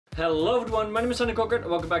Hello everyone, my name is Untitled Chapter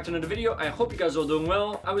and welcome back to another video. I hope you guys are all doing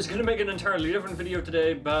well. I was gonna make an entirely different video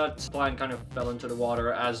today, but the plan kind of fell into the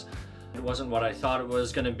water as it wasn't what I thought it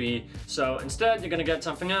was gonna be. So instead, you're gonna get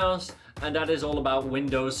something else, and that is all about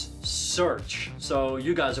Windows Search. So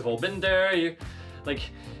you guys have all been there. You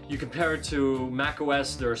compare it to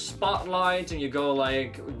macOS, there's Spotlight, and you go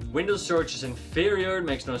like, Windows Search is inferior, it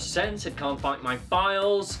makes no sense, it can't find my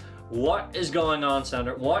files. What is going on,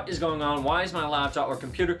 Standard? What is going on? Why is my laptop or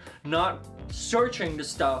computer not searching the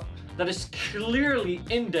stuff that is clearly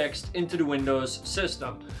indexed into the Windows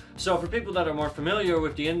system? So for people that are more familiar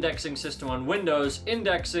with the indexing system on Windows,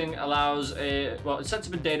 indexing allows it sets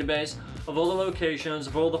up a database of all the locations,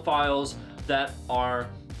 of all the files that are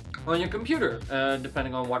on your computer,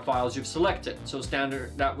 depending on what files you've selected. So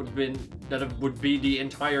standard, that would be the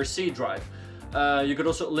entire C drive. You could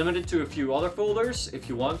also limit it to a few other folders if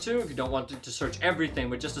you want to, if you don't want it to search everything,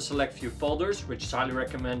 but just a select few folders, which is highly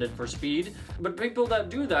recommended for speed. But people that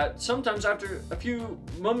do that, sometimes after a few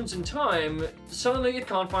moments in time, suddenly it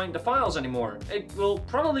can't find the files anymore. It will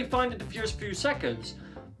probably find it the first few seconds,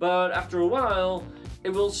 but after a while,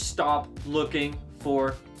 it will stop looking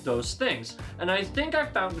for those things. And I think I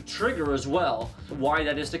found a trigger as well, why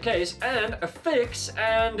that is the case, and a fix,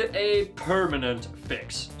 and a permanent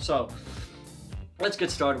fix. So let's get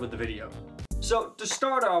started with the video. So to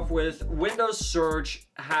start off with, Windows Search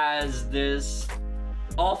has this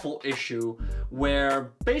awful issue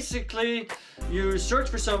where basically you search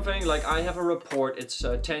for something, like I have a report, it's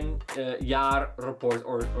a 10-jaar report,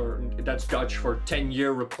 or that's Dutch for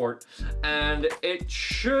 10-year report, and it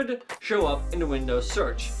should show up in the Windows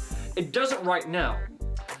Search. It doesn't right now.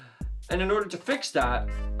 And in order to fix that,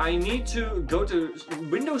 I need to go to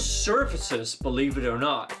Windows Services, believe it or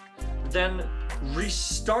not, then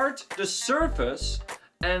restart the Surface,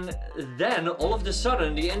 and then all of a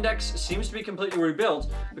sudden the index seems to be completely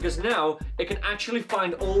rebuilt, because now it can actually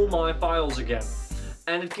find all my files again.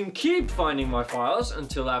 And it can keep finding my files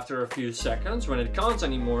until after a few seconds when it can't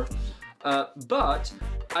anymore. But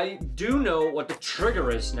I do know what the trigger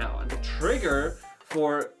is now, and the trigger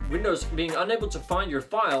for Windows being unable to find your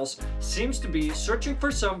files seems to be searching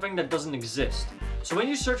for something that doesn't exist. So when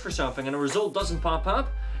you search for something and a result doesn't pop up,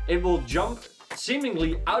 it will jump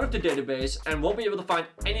seemingly out of the database and won't be able to find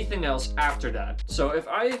anything else after that. So if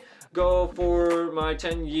I go for my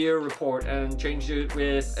 10-year report and change it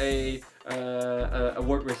with a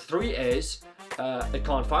word with 3 A's, it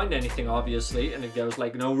can't find anything obviously, and it goes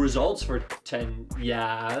like no results for 10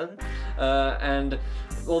 years. And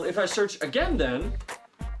well, if I search again, then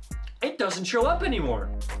it doesn't show up anymore.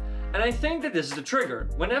 And I think that this is the trigger.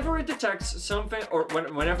 Whenever it detects something, or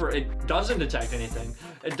whenever it doesn't detect anything,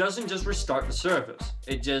 it doesn't just restart the service.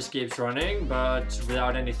 It just keeps running, but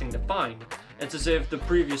without anything to find. It's as if the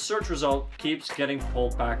previous search result keeps getting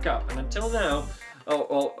pulled back up. And until now,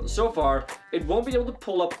 so far, it won't be able to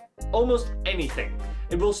pull up almost anything.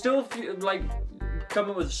 It will still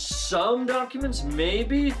come up with some documents,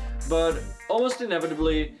 maybe, but almost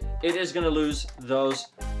inevitably, it is gonna lose those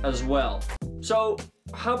as well. So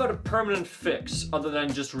how about a permanent fix other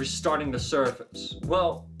than just restarting the Surface?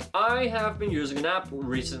 Well, I have been using an app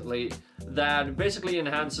recently that basically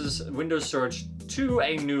enhances Windows Search to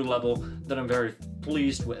a new level that I'm very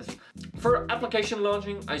pleased with. For application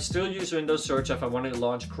launching, I still use Windows Search if I want to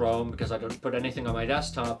launch Chrome, because I don't put anything on my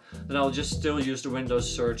desktop, then I'll just still use the Windows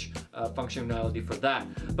Search functionality for that.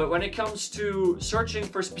 But when it comes to searching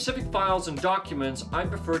for specific files and documents, I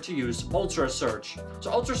prefer to use UltraSearch.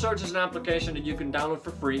 So UltraSearch is an application that you can download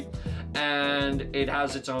for free, and it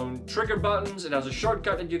has its own trigger buttons, it has a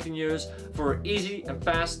shortcut that you can use for easy and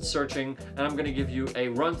fast searching, and I'm going to give you a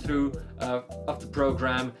run through of the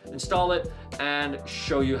program, install it, and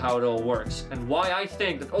show you how it all works, and why I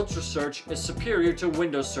think that UltraSearch is superior to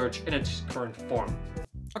Windows Search in its current form.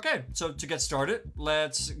 Okay, so to get started,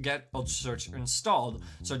 let's get UltraSearch installed.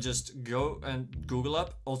 So just go and Google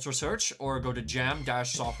up UltraSearch, or go to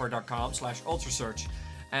jam-software.com/UltraSearch,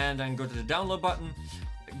 and then go to the download button.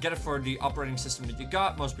 Get it for the operating system that you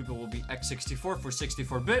got. Most people will be x64 for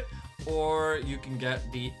 64-bit, or you can get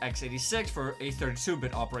the x86 for a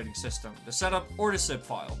 32-bit operating system, the setup or the zip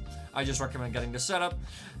file. I just recommend getting the setup,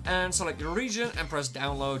 and select your region and press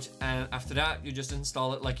download, and after that you just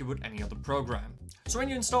install it like you would any other program. So when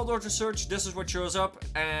you install UltraSearch, this is what shows up,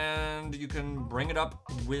 and you can bring it up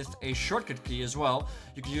with a shortcut key as well.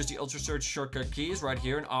 You can use the UltraSearch shortcut keys right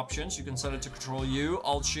here in options. You can set it to Control-U,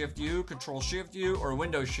 Alt-Shift-U, Control-Shift-U, or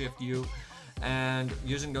Windows-Shift-U. And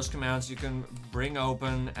using those commands, you can bring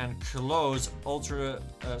open and close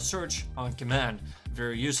UltraSearch on command.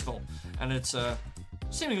 Very useful. And it's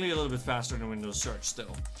seemingly a little bit faster than Windows Search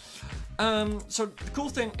still. So the cool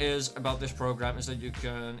thing is about this program is that you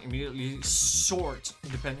can immediately sort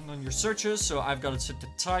depending on your searches. So I've got it set to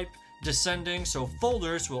type descending, so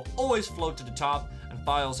folders will always float to the top and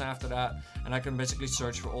files after that, and I can basically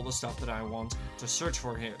search for all the stuff that I want to search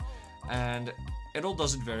for here, and it all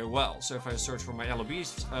does it very well. So if I search for my LOB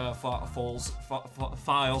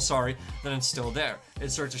file, sorry, then it's still there. It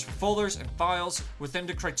searches for folders and files within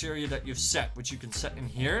the criteria that you've set, which you can set in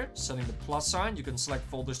here, setting the plus sign. You can select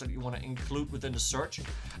folders that you want to include within the search.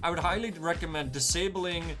 I would highly recommend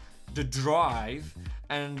disabling the drive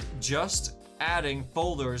and just adding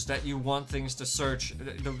folders that you want things to search,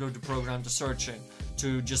 the program to search in,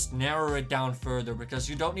 to just narrow it down further, because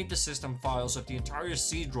you don't need the system files of the entire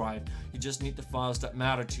C drive, you just need the files that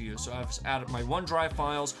matter to you. So I've added my OneDrive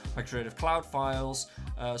files, my Creative Cloud files,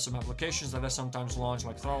 some applications that I sometimes launch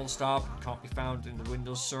like Throttle Stop, can't be found in the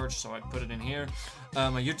Windows search, so I put it in here,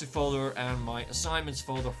 my YouTube folder and my assignments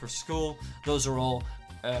folder for school. Those are all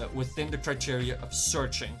within the criteria of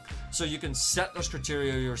searching. So you can set those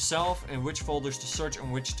criteria yourself and which folders to search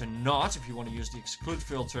and which to not. If you want to use the exclude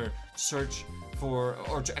filter to search for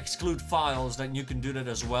or to exclude files, then you can do that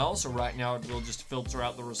as well. So right now it will just filter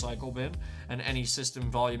out the recycle bin and any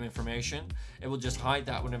system volume information. It will just hide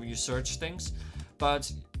that whenever you search things.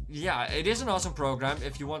 But yeah, it is an awesome program.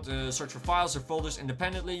 If you want to search for files or folders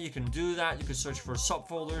independently, you can do that. You can search for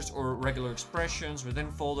subfolders or regular expressions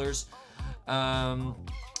within folders.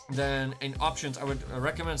 Then in options, I would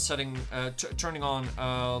recommend setting, turning on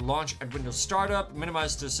launch at Windows Startup,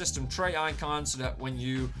 minimize the system tray icon so that when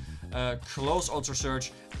you close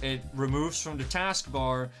UltraSearch, it removes from the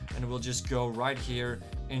taskbar and it will just go right here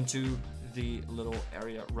into the little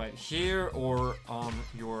area right here, or on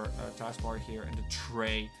your taskbar here in the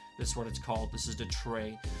tray. This is what it's called. This is the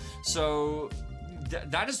tray. So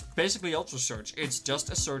that is basically UltraSearch. It's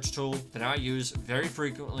just a search tool that I use very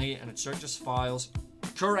frequently, and it searches files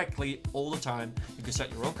correctly all the time. You can set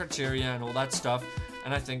your own criteria and all that stuff,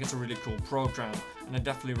 and I think it's a really cool program, and I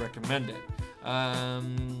definitely recommend it.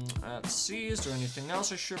 Let's see, is there anything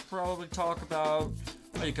else I should probably talk about?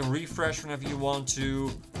 You can refresh whenever you want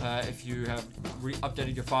to. If you have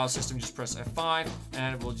updated your file system, just press F5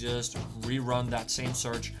 and it will just rerun that same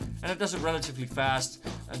search, and it does it relatively fast.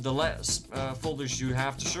 The less folders you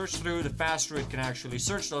have to search through, the faster it can actually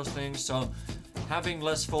search those things. So having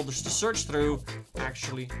less folders to search through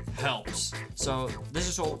actually helps. So this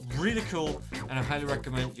is all really cool, and I highly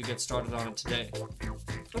recommend you get started on it today.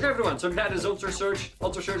 Okay everyone, so that is UltraSearch.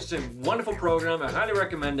 UltraSearch is a wonderful program. I highly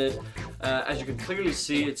recommend it. As you can clearly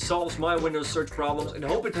see, it solves my Windows search problems, and I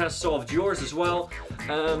hope it has solved yours as well.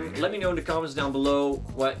 Let me know in the comments down below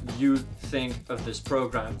what you think of this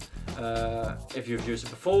program. If you've used it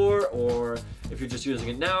before, or if you're just using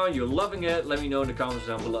it now and you're loving it, let me know in the comments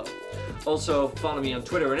down below. Also, follow me on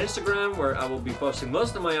Twitter and Instagram, where I will be posting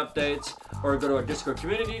most of my updates, or go to our Discord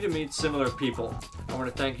community to meet similar people. I want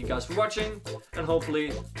to thank you guys for watching, and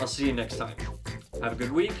hopefully I'll see you next time. Have a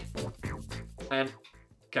good week, and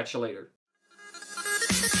catch you later.